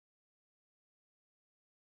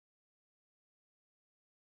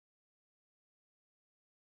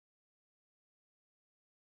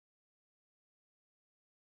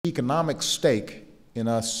economic stake in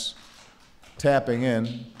us tapping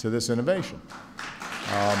in to this innovation.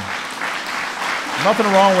 Nothing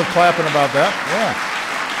wrong with clapping about that, yeah.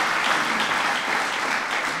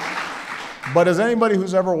 But as anybody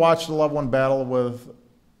who's ever watched a loved one battle with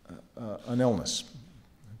an illness,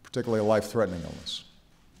 particularly a life-threatening illness,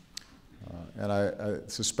 and I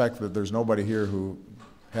suspect that there's nobody here who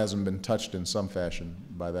hasn't been touched in some fashion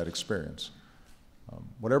by that experience.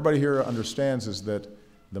 What everybody here understands is that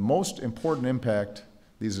the most important impact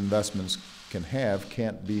these investments can have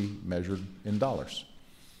can't be measured in dollars.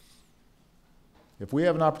 If we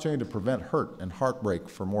have an opportunity to prevent hurt and heartbreak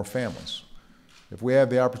for more families, if we have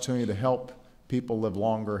the opportunity to help people live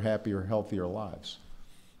longer, happier, healthier lives,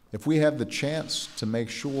 if we have the chance to make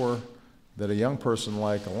sure that a young person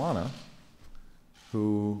like Alana,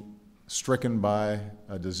 who stricken by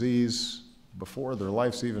a disease before their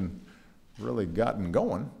life's even really gotten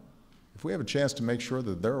going, if we have a chance to make sure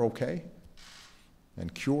that they're okay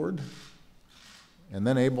and cured and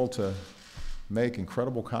then able to make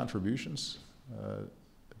incredible contributions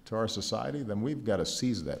to our society, then we've got to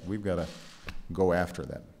seize that. We've got to go after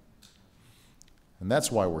that. And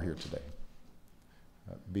that's why we're here today.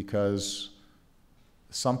 Because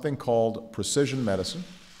something called precision medicine,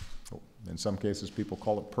 in some cases people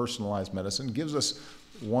call it personalized medicine, gives us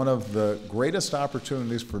one of the greatest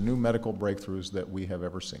opportunities for new medical breakthroughs that we have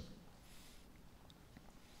ever seen.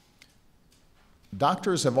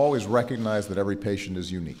 Doctors have always recognized that every patient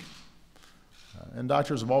is unique. And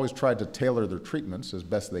doctors have always tried to tailor their treatments as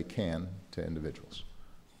best they can to individuals.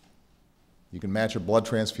 You can match a blood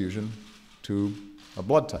transfusion to a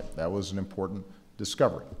blood type. That was an important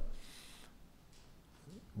discovery.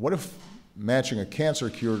 What if matching a cancer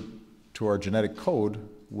cure to our genetic code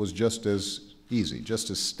was just as easy, just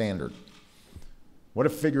as standard? What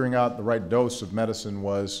if figuring out the right dose of medicine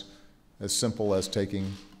was as simple as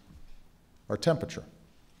taking our temperature?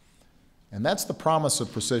 And that's the promise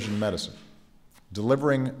of precision medicine,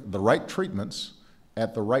 delivering the right treatments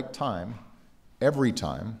at the right time, every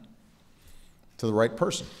time, to the right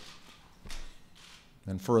person.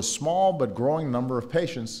 And for a small but growing number of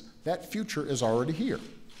patients, that future is already here.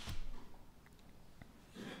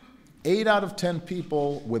 8 out of 10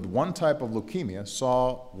 people with one type of leukemia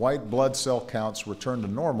saw white blood cell counts return to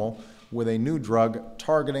normal with a new drug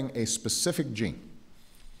targeting a specific gene.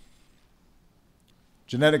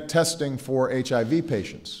 Genetic testing for HIV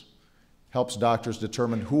patients helps doctors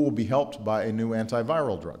determine who will be helped by a new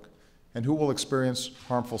antiviral drug and who will experience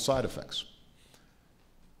harmful side effects.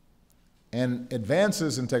 And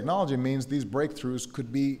advances in technology means these breakthroughs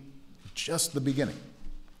could be just the beginning.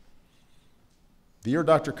 The year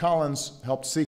Dr. Collins helped seek